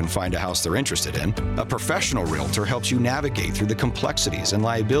 anyone can find a house they're interested in. A professional realtor helps you navigate through the complexities and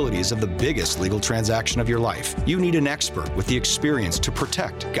liabilities of the biggest legal transaction of your life. You need an expert with the experience to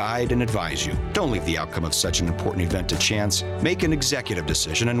protect, guide, and advise you. Don't leave the outcome of such an important event to chance. Make an executive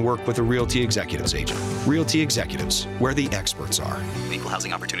decision and work with a Realty Executives agent. Realty Executives, where the experts are. Equal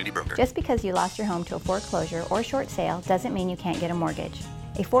Housing Opportunity Broker. Just because you lost your home to a foreclosure or short sale doesn't mean you can't get a mortgage.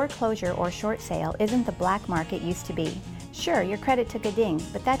 A foreclosure or short sale isn't the black market used to be. Sure, your credit took a ding,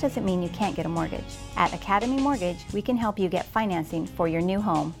 but that doesn't mean you can't get a mortgage. At Academy Mortgage, we can help you get financing for your new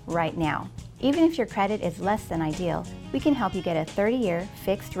home right now. Even if your credit is less than ideal, we can help you get a 30-year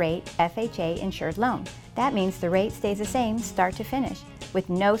fixed rate FHA insured loan. That means the rate stays the same start to finish. with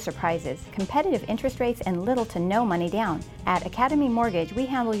no surprises, competitive interest rates, and little to no money down. At Academy Mortgage, we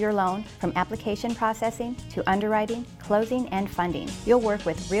handle your loan from application processing to underwriting, closing, and funding. You'll work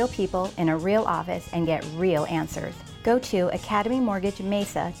with real people in a real office and get real answers. Go to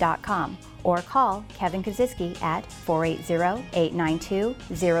academymortgagemesa.com or call Kevin Kaziski at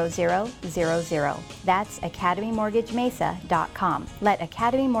 480-892-0000. That's academymortgagemesa.com. Let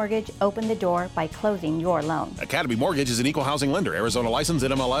Academy Mortgage open the door by closing your loan. Academy Mortgage is an equal housing lender. Arizona license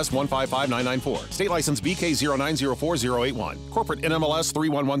NMLS 155994. State license BK0904081. Corporate NMLS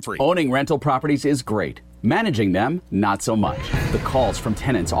 3113. Owning rental properties is great. Managing them, not so much. The calls from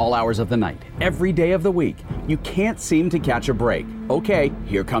tenants all hours of the night, every day of the week. You can't seem to catch a break. Okay,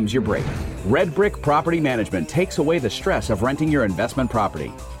 here comes your break. Red Brick Property Management takes away the stress of renting your investment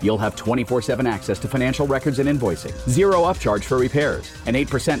property. You'll have 24/7 access to financial records and invoicing, zero upcharge for repairs, an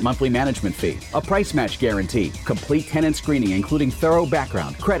 8% monthly management fee, a price match guarantee, complete tenant screening including thorough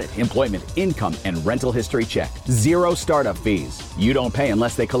background, credit, employment, income, and rental history check, zero startup fees. You don't pay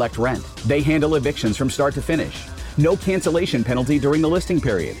unless they collect rent. They handle evictions from start to finish. No cancellation penalty during the listing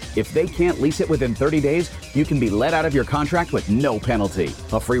period. If they can't lease it within 30 days, you can be let out of your contract with no penalty.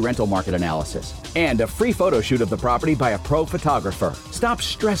 A free rental market analysis. And a free photo shoot of the property by a pro photographer. Stop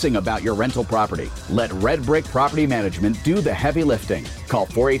stressing about your rental property. Let Red Brick Property Management do the heavy lifting. Call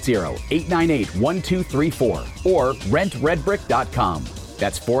 480-898-1234 or rentredbrick.com.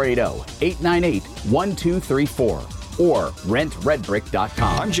 That's 480-898-1234. or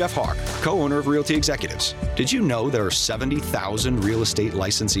rentredbrick.com. I'm Jeff Hawk, co-owner of Realty Executives. Did you know there are 70,000 real estate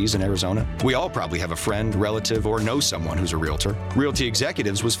licensees in Arizona? We all probably have a friend, relative, or know someone who's a realtor. Realty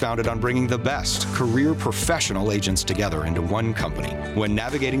Executives was founded on bringing the best career professional agents together into one company. When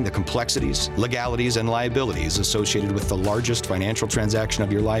navigating the complexities, legalities, and liabilities associated with the largest financial transaction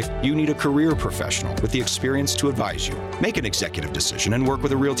of your life, you need a career professional with the experience to advise you. Make an executive decision and work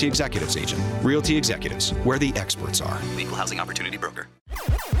with a Realty Executives agent. Realty Executives, where the experts are. Equal Housing Opportunity Broker.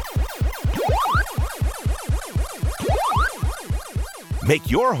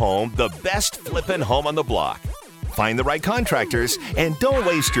 Make your home the best flippin' home on the block. Find the right contractors and don't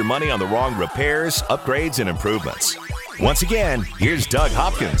waste your money on the wrong repairs, upgrades, and improvements. Once again, here's Doug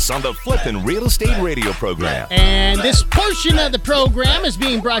Hopkins on the Flippin' Real Estate Radio program. And this portion of the program is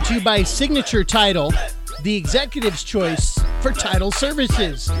being brought to you by Signature Title, the executive's choice for title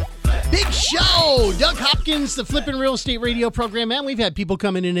services. Big show! Doug Hopkins, the Flippin' Real Estate Radio program. Man, we've had people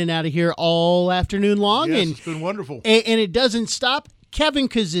coming in and out of here all afternoon long. Yes, and it's been wonderful. And it doesn't stop. Kevin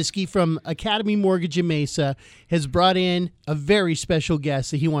Kaziski from Academy Mortgage in Mesa has brought in a very special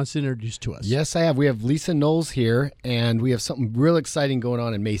guest that he wants to introduce to us. Yes, I have. We have Lisa Knowles here, and we have something real exciting going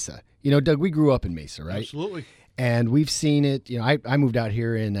on in Mesa. You know, Doug, we grew up in Mesa, right? Absolutely. And we've seen it. You know, I moved out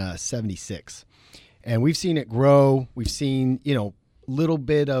here in 76, and we've seen it grow. We've seen, you know, little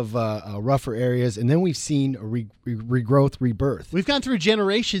bit of rougher areas, and then we've seen a regrowth, rebirth. We've gone through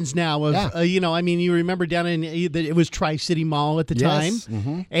generations now of, you know, I mean, you remember down in, it was Tri-City Mall at the time,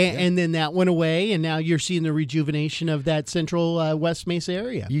 Mm-hmm. and then that went away, and now you're seeing the rejuvenation of that central West Mesa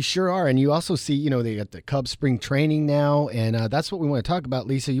area. You sure are, and you also see, you know, they got the Cubs spring training now, and that's what we want to talk about.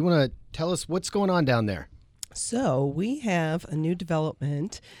 Lisa, you want to tell us what's going on down there? So we have a new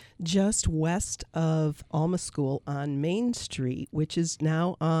development just west of Alma School on Main Street, which is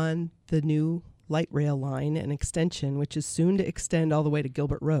now on the new light rail line and extension, which is soon to extend all the way to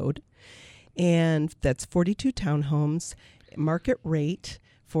Gilbert Road. And that's 42 townhomes, market rate,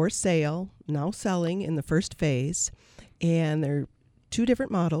 for sale, now selling in the first phase. And they're two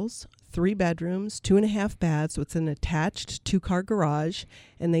different models, 3 bedrooms, 2.5 baths with an attached 2-car garage,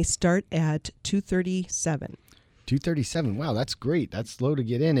 and they start at $237. $237. Wow, that's great. That's low to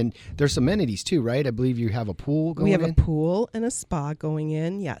get in. And there's amenities too, right? I believe you have a pool going in. We have a pool and a spa going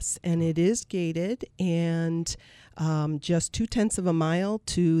in, yes. And it is gated, and just 0.2 of a mile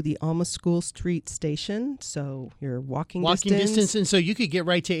to the Alma School Street station. So you're walking distance. And so you could get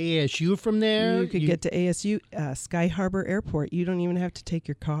right to ASU from there. You could get to ASU, Sky Harbor Airport. You don't even have to take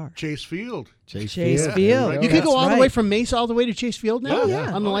your car. Chase Field. Chase Field. You could go all the way from Mesa all the way to Chase Field now? Oh,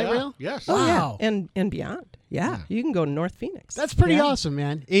 yeah. On the light rail? Yes. Wow. Yeah. And beyond. Yeah, you can go to North Phoenix. That's pretty awesome,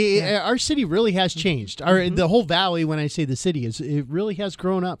 man. Our city really has changed. The whole valley, when I say the city, it really has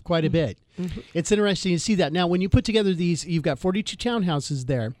grown up quite a bit. It's interesting to see that. Now, when you put together these, you've got 42 townhouses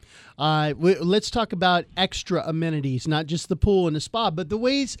there. Let's talk about extra amenities, not just the pool and the spa, but the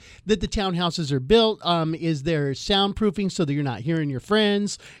ways that the townhouses are built. Is there soundproofing so that you're not hearing your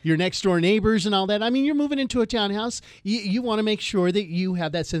friends, your next door neighbors and all that? I mean, you're moving into a townhouse. You want to make sure that you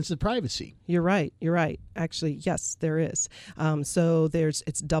have that sense of privacy. You're right. Actually, yes, there is. So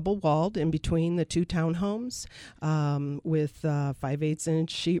it's double walled in between the two townhomes with 5/8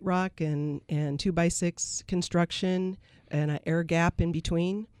 inch sheetrock and 2x6 construction and an air gap in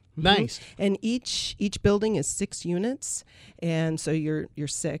between. Nice. And each building is 6 units, and so you're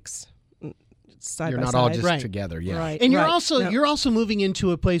 6 side You're by not side. all just together, yeah. Right. And you're right. you're also moving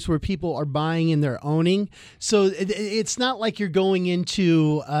into a place where people are buying and they're owning. So it's not like you're going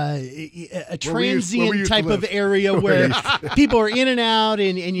into a transient type of area where people are in and out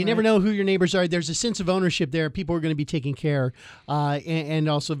and you never know who your neighbors are. There's a sense of ownership there. People are going to be taking care and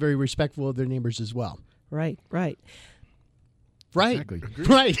also very respectful of their neighbors as well. Right. Right. Exactly.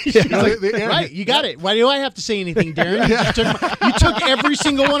 Right. Right. You got it. Why do I have to say anything, Darren? You took every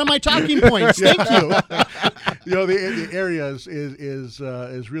single one of my talking points. Thank you. The area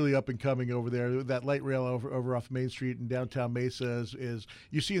is really up and coming over there. That light rail over off Main Street in downtown Mesa is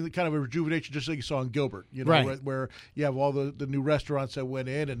you see the kind of a rejuvenation, just like you saw in Gilbert. Right. Where you have all the new restaurants that went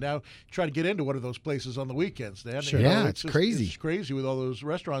in, and now try to get into one of those places on the weekends. Dan. Sure. Yeah, it's crazy. It's crazy with all those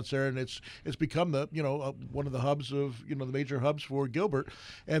restaurants there, and it's become the one of the hubs of the major hubs for Gilbert,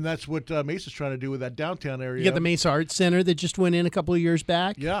 and that's what Mesa's trying to do with that downtown area. You got the Mesa Arts Center that just went in a couple of years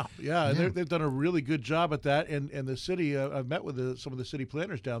back. Yeah. And they've done a really good job at that. And the city, I've met with some of the city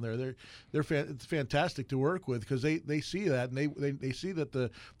planners down there. They're fantastic to work with because they see that, and they see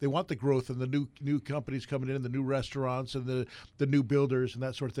that they want the growth and the new companies coming in, and the new restaurants and the new builders and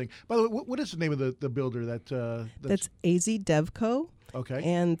that sort of thing. By the way, what is the name of the builder that's AZ Devco? Okay.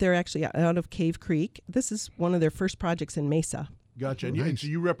 And they're actually out of Cave Creek. This is one of their first projects in Mesa. Gotcha. And so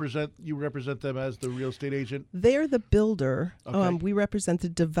you represent them as the real estate agent? They're the builder. Okay. We represent the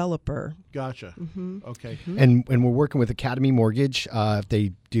developer. Gotcha. Okay. And we're working with Academy Mortgage. If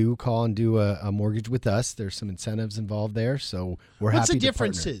they do call and do a mortgage with us, there's some incentives involved there. So we're happy to partner. What's the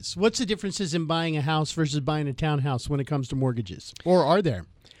differences? What's the differences in buying a house versus buying a townhouse when it comes to mortgages? Or are there?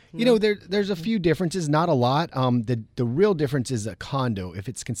 There's a few differences, not a lot. The real difference is a condo. If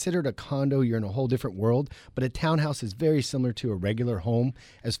it's considered a condo, you're in a whole different world. But a townhouse is very similar to a regular home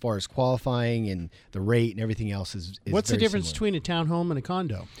as far as qualifying and the rate and everything else is What's the very difference similar. between a townhome and a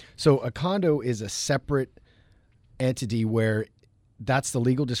condo? So a condo is a separate entity where that's the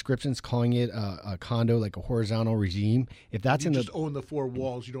legal descriptions, calling it a condo, like a horizontal regime. If that's you just own the four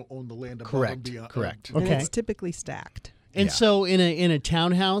walls, you don't own the land above and beyond. Correct. And it's typically stacked. And so in a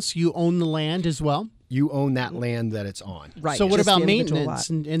townhouse, you own the land as well? You own that land that it's on. Right. So what just about the individual maintenance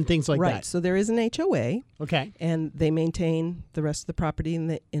lot. and things like right. that? So there is an HOA. Okay. And they maintain the rest of the property.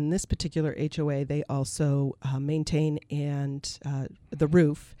 In this particular HOA, they also maintain the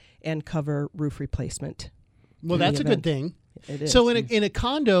roof and cover roof replacement. Well, that's a good thing. It is. So in a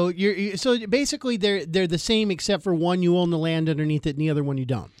condo, so basically they're the same except for one you own the land underneath it and the other one you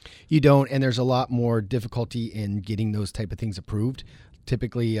don't. You don't, and there's a lot more difficulty in getting those type of things approved.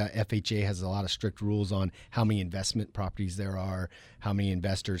 Typically, FHA has a lot of strict rules on how many investment properties there are, how many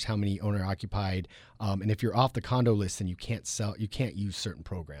investors, how many owner-occupied, and if you're off the condo list, then you can't use certain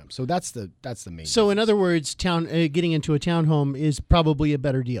programs. So that's the main. So in other words, getting into a townhome is probably a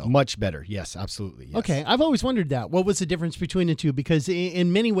better deal. Much better, yes, absolutely. Yes. Okay, I've always wondered that. What was the difference between the two? Because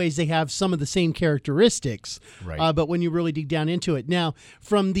in many ways they have some of the same characteristics, right? But when you really dig down into it, now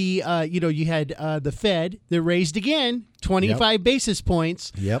from the you had the Fed that raised again 25 basis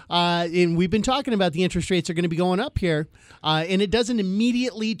points. Yep. And we've been talking about the interest rates are going to be going up here, and it doesn't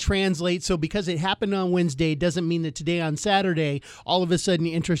immediately translate. So because it happened on Wednesday, it doesn't mean that today on Saturday, all of a sudden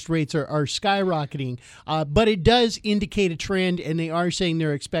interest rates are skyrocketing. But it does indicate a trend, and they are saying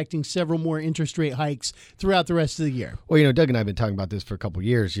they're expecting several more interest rate hikes throughout the rest of the year. Well, Doug and I have been talking about this for a couple of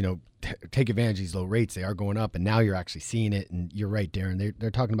years. Take advantage of these low rates. They are going up, and now you're actually seeing it. And you're right, Darren.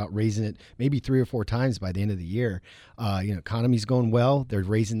 They're talking about raising it maybe 3 or 4 times by the end of the year. Economy's going well. They're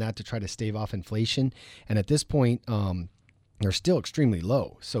raising that to try to stave off inflation. And at this point, they're still extremely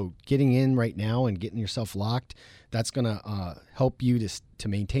low. So getting in right now and getting yourself locked, that's going to help you to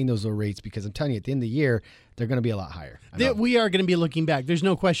maintain those low rates, because I'm telling you, at the end of the year, they're going to be a lot higher. We are going to be looking back. There's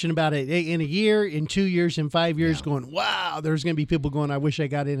no question about it. In a year, in 2 years, in 5 years, going, wow, there's going to be people going, I wish I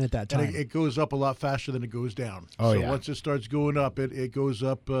got in at that time. And it goes up a lot faster than it goes down. Oh, so yeah. once it starts going up, it goes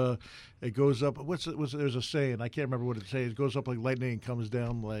up. It goes up. There's a saying. I can't remember what it says. It goes up like lightning and comes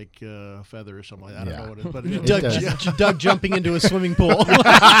down like a feather or something like that. I don't know what it is. But Doug jumping into a swimming pool.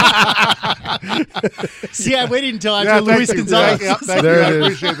 See, I waited until after Luis Gonzalez. Thank you. I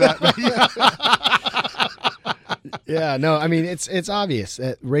appreciate that. Yeah, no, I mean, it's obvious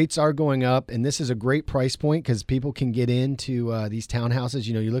that rates are going up, and this is a great price point because people can get into these townhouses.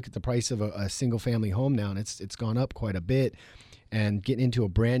 You know, you look at the price of a single-family home now, and it's gone up quite a bit. And getting into a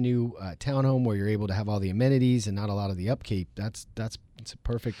brand new townhome where you're able to have all the amenities and not a lot of the upkeep, it's a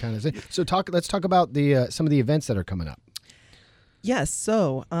perfect kind of thing. So let's talk about the some of the events that are coming up. Yes,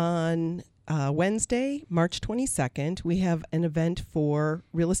 so on Wednesday, March 22nd, we have an event for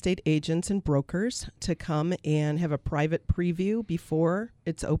real estate agents and brokers to come and have a private preview before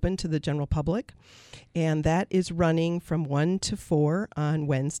it's open to the general public. And that is running from 1 to 4 on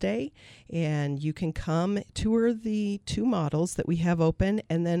Wednesday. And you can come tour the 2 models that we have open,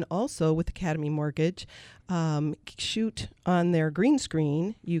 and then also with Academy Mortgage, shoot on their green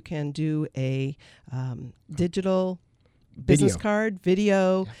screen. You can do a digital business card,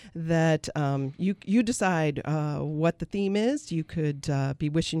 video that you decide what the theme is. You could be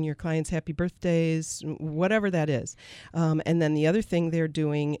wishing your clients happy birthdays, whatever that is. And then the other thing they're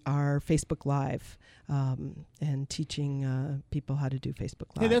doing are Facebook Live. And teaching people how to do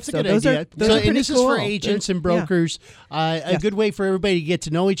Facebook Live. Hey, that's a good idea. And this is for agents and brokers. A good way for everybody to get to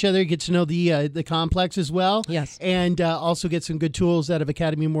know each other, get to know the complex as well. Yes. And also get some good tools out of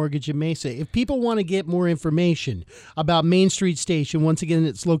Academy Mortgage in Mesa. If people want to get more information about Main Street Station, once again,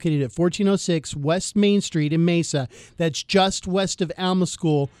 it's located at 1406 West Main Street in Mesa. That's just west of Alma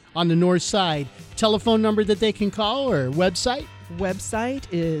School on the north side. Telephone number that they can call or website? Website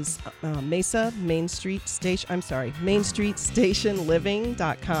is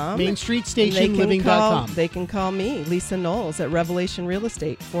MainStreetStationLiving.com. MainStreetStationLiving.com. They can call me, Lisa Knowles, at Revelation Real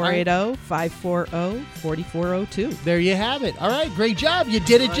Estate, 480-540-4402. There you have it. All right, great job. You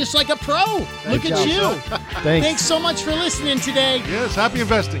did it just like a pro. Look at you. Thanks so much for listening today. Yes, happy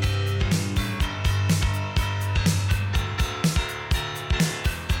investing.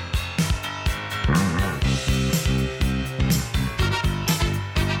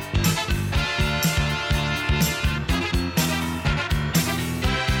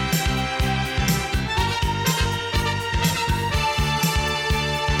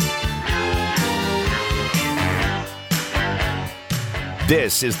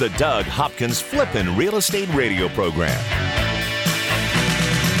 This is the Doug Hopkins Flippin' Real Estate Radio Program.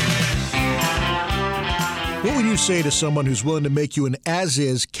 What would you say to someone who's willing to make you an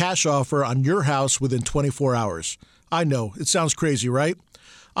as-is cash offer on your house within 24 hours? I know, it sounds crazy, right?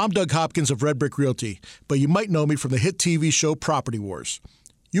 I'm Doug Hopkins of Red Brick Realty, but you might know me from the hit TV show Property Wars.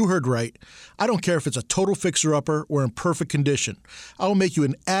 You heard right. I don't care if it's a total fixer-upper or in perfect condition. I will make you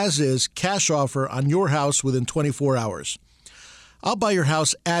an as-is cash offer on your house within 24 hours. I'll buy your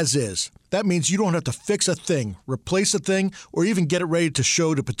house as is. That means you don't have to fix a thing, replace a thing, or even get it ready to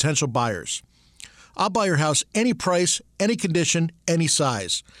show to potential buyers. I'll buy your house any price, any condition, any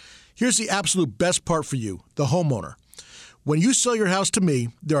size. Here's the absolute best part for you, the homeowner. When you sell your house to me,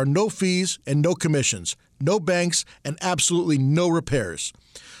 there are no fees and no commissions, no banks, and absolutely no repairs.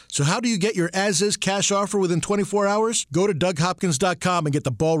 So how do you get your as-is cash offer within 24 hours? Go to DougHopkins.com and get the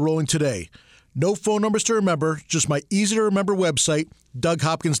ball rolling today. No phone numbers to remember, just my easy-to-remember website,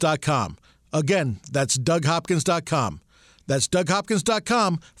 DougHopkins.com. Again, that's DougHopkins.com. That's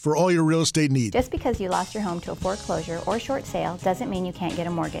DougHopkins.com for all your real estate needs. Just because you lost your home to a foreclosure or short sale doesn't mean you can't get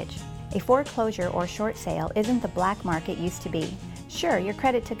a mortgage. A foreclosure or short sale isn't the black market used to be. Sure, your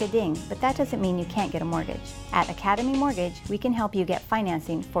credit took a ding, but that doesn't mean you can't get a mortgage. At Academy Mortgage, we can help you get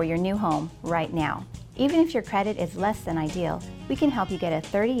financing for your new home right now. Even if your credit is less than ideal, we can help you get a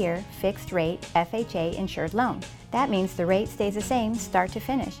 30-year fixed-rate FHA insured loan. That means the rate stays the same start to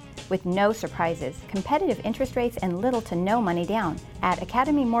finish, with no surprises, competitive interest rates, and little to no money down. At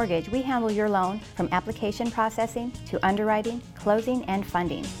Academy Mortgage, we handle your loan from application processing to underwriting, closing, and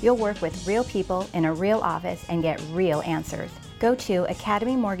funding. You'll work with real people in a real office and get real answers. Go to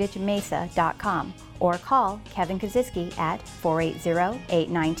academymortgagemesa.com or call Kevin Koziski at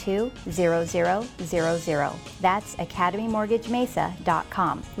 480-892-0000. That's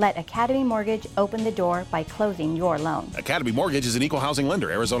academymortgagemesa.com. Let Academy Mortgage open the door by closing your loan. Academy Mortgage is an equal housing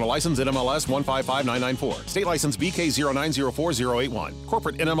lender. Arizona license NMLS 155994. State license BK0904081.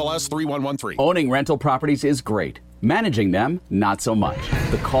 Corporate NMLS 3113. Owning rental properties is great. Managing them, not so much.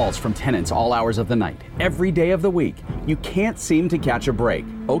 The calls from tenants all hours of the night, every day of the week. You can't seem to catch a break.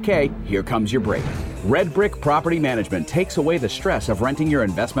 Okay, here comes your break. Red Brick Property Management takes away the stress of renting your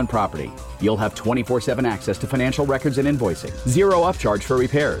investment property. You'll have 24/7 access to financial records and invoicing, zero upcharge for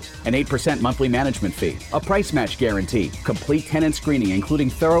repairs, an 8% monthly management fee, a price match guarantee, complete tenant screening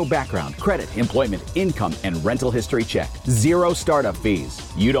including thorough background, credit, employment, income, and rental history check, zero startup fees.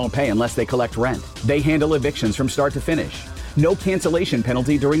 You don't pay unless they collect rent. They handle evictions from start to finish. No cancellation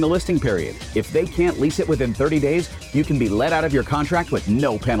penalty during the listing period. If they can't lease it within 30 days, you can be let out of your contract with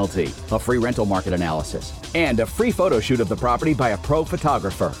no penalty. A free rental market analysis. And a free photo shoot of the property by a pro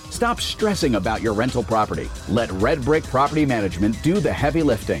photographer. Stop stressing about your rental property. Let Red Brick Property Management do the heavy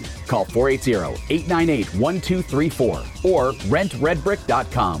lifting. Call 480-898-1234 or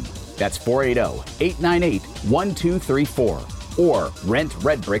rentredbrick.com. That's 480-898-1234 or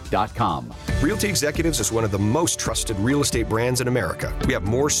rentredbrick.com. Realty Executives is one of the most trusted real estate brands in America. We have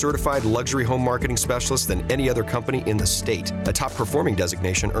more certified luxury home marketing specialists than any other company in the state, a top performing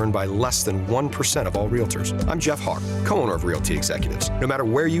designation earned by less than 1% of all realtors. I'm Jeff Hawk, co-owner of Realty Executives. No matter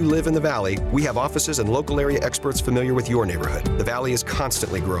where you live in the Valley, we have offices and local area experts familiar with your neighborhood. The Valley is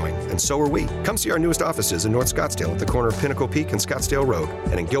constantly growing, and so are we. Come see our newest offices in North Scottsdale at the corner of Pinnacle Peak and Scottsdale Road,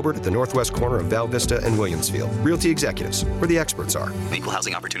 and in Gilbert at the northwest corner of Val Vista and Williamsfield. Realty Executives, where the experts are. Equal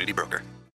housing opportunity broker.